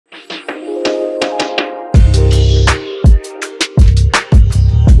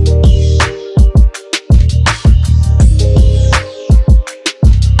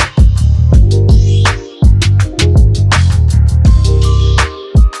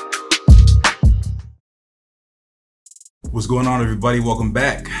What's going on, everybody? Welcome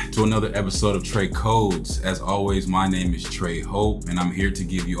back to another episode of Trey Codes. As always, my name is Trey Hope, and I'm here to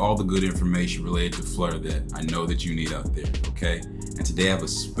give you all the good information related to Flutter that I know that you need out there, okay? And today I have a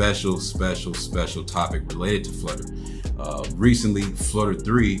special topic related to Flutter. Recently, Flutter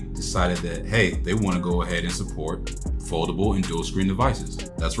 3 decided that, hey, they want to go ahead and support foldable and dual screen devices.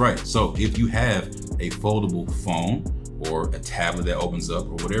 That's right. So if you have a foldable phone or a tablet that opens up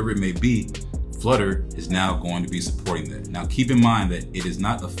or whatever it may be, Flutter is now going to be supporting that. Now keep in mind that it is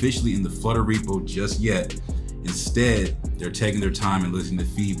not officially in the Flutter repo just yet. Instead, they're taking their time and listening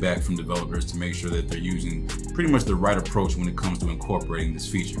to feedback from developers to make sure that they're using pretty much the right approach when it comes to incorporating this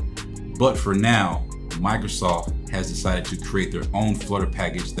feature. But for now, Microsoft has decided to create their own Flutter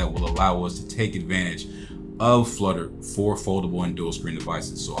package that will allow us to take advantage of Flutter for foldable and dual screen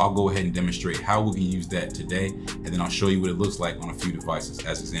devices. So I'll go ahead and demonstrate how we can use that today, and then I'll show you what it looks like on a few devices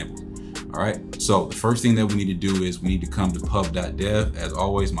as examples. All right, so the first thing that we need to do is we need to come to pub.dev, as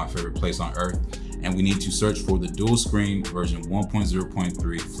always, my favorite place on earth, and we need to search for the dual screen version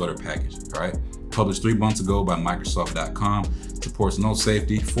 1.0.3 Flutter package. All right, published 3 months ago by Microsoft.com, supports no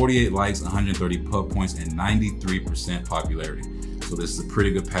safety, 48 likes, 130 pub points, and 93% popularity. So this is a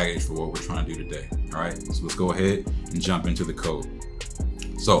pretty good package for what we're trying to do today. All right, so let's go ahead and jump into the code.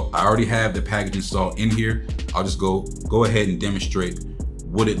 So I already have the package installed in here. I'll just go ahead and demonstrate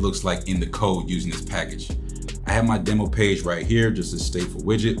what it looks like in the code using this package. I have my demo page right here, just a stateful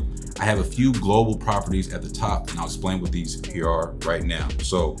widget. I have a few global properties at the top, and I'll explain what these here are right now.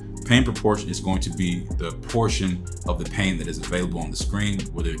 So pane proportion is going to be the portion of the pane that is available on the screen,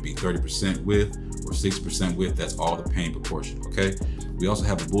 whether it be 30% width or 60% width, that's all the pane proportion, okay? We also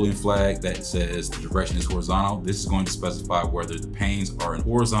have a Boolean flag that says the direction is horizontal. This is going to specify whether the panes are in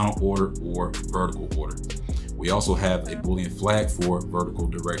horizontal order or vertical order. We also have a Boolean flag for vertical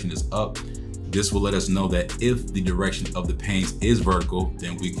direction is up. This will let us know that if the direction of the panes is vertical,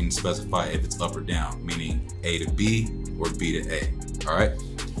 then we can specify if it's up or down, meaning A to B or B to A, all right?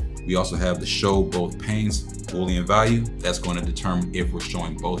 We also have the show both panes Boolean value. That's going to determine if we're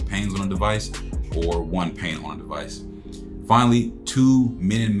showing both panes on a device or one pane on a device. Finally, 2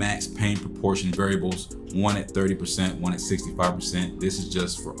 min and max pane proportion variables, one at 30%, one at 65%. This is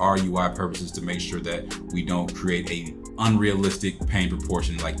just for our UI purposes to make sure that we don't create a unrealistic pane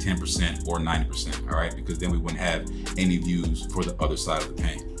proportion like 10% or 90%, all right? Because then we wouldn't have any views for the other side of the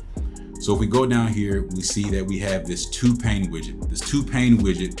pane. So if we go down here, we see that we have this 2 pane widget. This 2 pane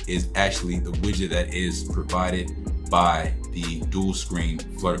widget is actually the widget that is provided by the dual screen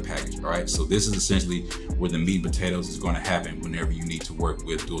Flutter package, all right? So this is essentially where the meat and potatoes is going to happen whenever you need to work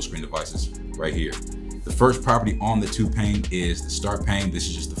with dual screen devices right here. The first property on the 2 pane is the start pane. This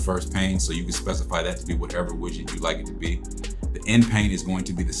is just the first pane, so you can specify that to be whatever widget you like it to be. The end pane is going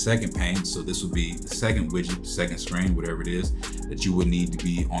to be the second pane, so this will be the second widget, second screen, whatever it is, that you would need to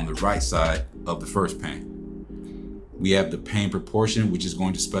be on the right side of the first pane. We have the pane proportion, which is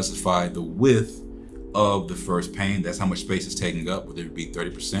going to specify the width of the first pane. That's how much space is taking up, whether it be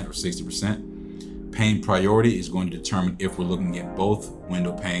 30% or 60%. Pane priority is going to determine if we're looking at both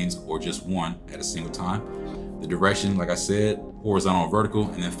window panes or just one at a single time. The direction, like I said, horizontal or vertical.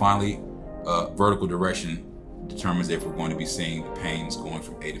 And then finally, vertical direction determines if we're going to be seeing the panes going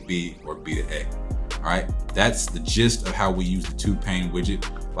from A to B or B to A. All right, that's the gist of how we use the 2 pane widget.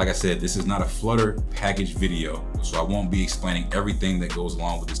 Like I said, this is not a Flutter package video, so I won't be explaining everything that goes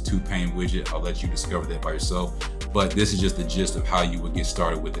along with this 2 pane widget. I'll let you discover that by yourself, but this is just the gist of how you would get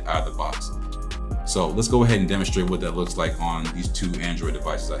started with it out of the box. So let's go ahead and demonstrate what that looks like on these 2 Android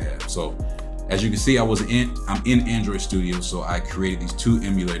devices I have. So as you can see, I'm in Android Studio, so I created these 2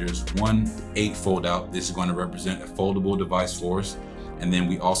 emulators, one 8 fold out. This is going to represent a foldable device for us. And then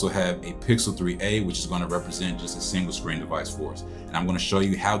we also have a Pixel 3a, which is going to represent just a single screen device for us. And I'm going to show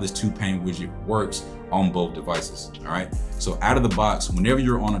you how this 2 pane widget works on both devices. All right. So out of the box, whenever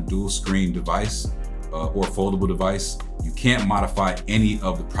you're on a dual screen device or foldable device, you can't modify any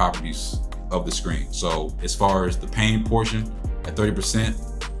of the properties of the screen. So as far as the pane portion at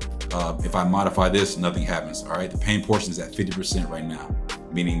 30%, if I modify this, nothing happens. All right. The pane portion is at 50% right now,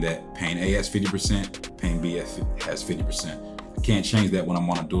 meaning that pane A has 50%, pane B has 50%. I can't change that when I'm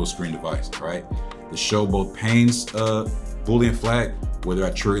on a dual screen device, all right? The show both panes Boolean flag, whether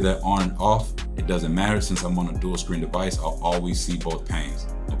I trigger that on and off, it doesn't matter. Since I'm on a dual screen device, I'll always see both panes,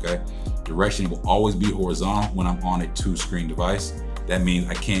 okay? Direction will always be horizontal when I'm on a 2 screen device. That means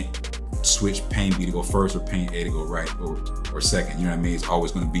I can't switch pane B to go first or pane A to go right or second, you know what I mean? It's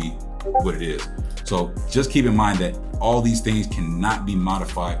always gonna be what it is. So just keep in mind that all these things cannot be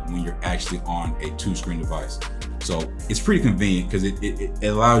modified when you're actually on a 2 screen device. So it's pretty convenient because it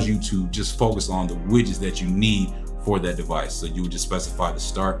allows you to just focus on the widgets that you need for that device. So you would just specify the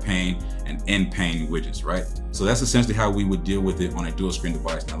start pane and end pane widgets, right? So that's essentially how we would deal with it on a dual screen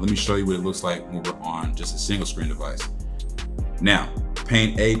device. Now let me show you what it looks like when we're on just a single screen device. Now,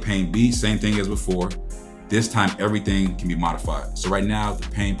 pane A, pane B, same thing as before. This time everything can be modified. So right now the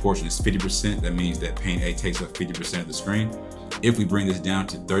pane portion is 50%. That means that pane A takes up 50% of the screen. If we bring this down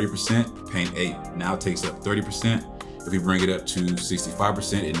to 30%, pane A now takes up 30%. If we bring it up to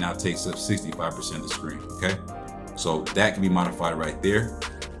 65%, it now takes up 65% of the screen, okay? So that can be modified right there.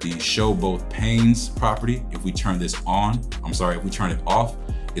 The show both panes property, if we turn this on, if we turn it off,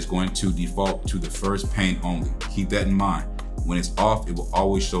 it's going to default to the first pane only. Keep that in mind. When it's off, it will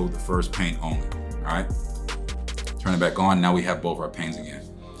always show the first pane only, all right? Turn it back on, now we have both our panes again.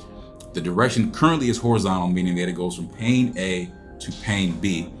 The direction currently is horizontal, meaning that it goes from pane A to pane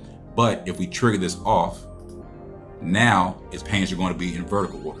B. But if we trigger this off, now its panes are going to be in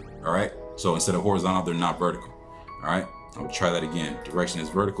vertical order, all right? So instead of horizontal, they're not vertical, all right? I'll try that again. Direction is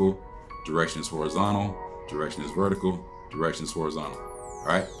vertical, direction is horizontal, direction is vertical, direction is horizontal, all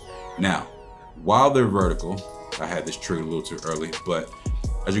right? Now, while they're vertical, I had this triggered a little too early, but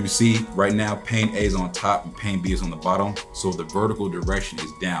as you can see right now, pane A is on top and pane B is on the bottom. So the vertical direction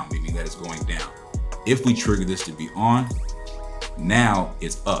is down, meaning that it's going down. If we trigger this to be on, now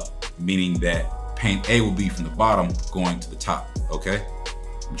it's up, meaning that pane A will be from the bottom going to the top, okay?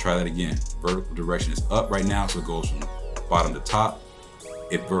 Let me try that again. Vertical direction is up right now, so it goes from bottom to top.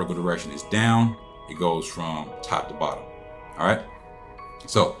 If vertical direction is down, it goes from top to bottom, all right?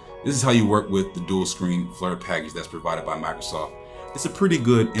 So this is how you work with the dual screen Flutter package that's provided by Microsoft. It's a pretty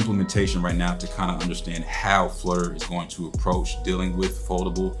good implementation right now to kind of understand how Flutter is going to approach dealing with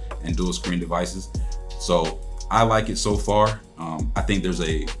foldable and dual screen devices. So I like it so far. I think there's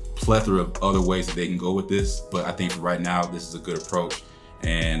a plethora of other ways that they can go with this, but I think for right now, this is a good approach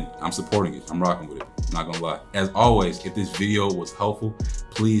and I'm supporting it. I'm rocking with it, I'm not gonna lie. As always, if this video was helpful,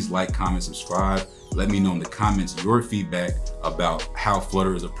 please like, comment, subscribe. Let me know in the comments your feedback about how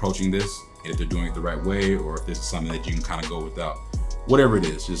Flutter is approaching this, and if they're doing it the right way, or if this is something that you can kind of go without. Whatever it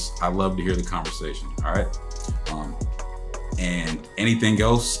is, I love to hear the conversation, all right? And anything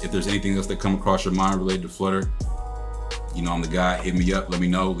else, if there's anything else that come across your mind related to Flutter, you know I'm the guy, hit me up, let me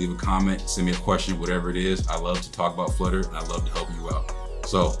know, leave a comment, send me a question, whatever it is. I love to talk about Flutter and I love to help you out.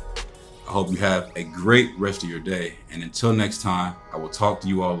 So I hope you have a great rest of your day. And until next time, I will talk to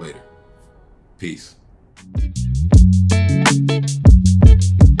you all later. Peace.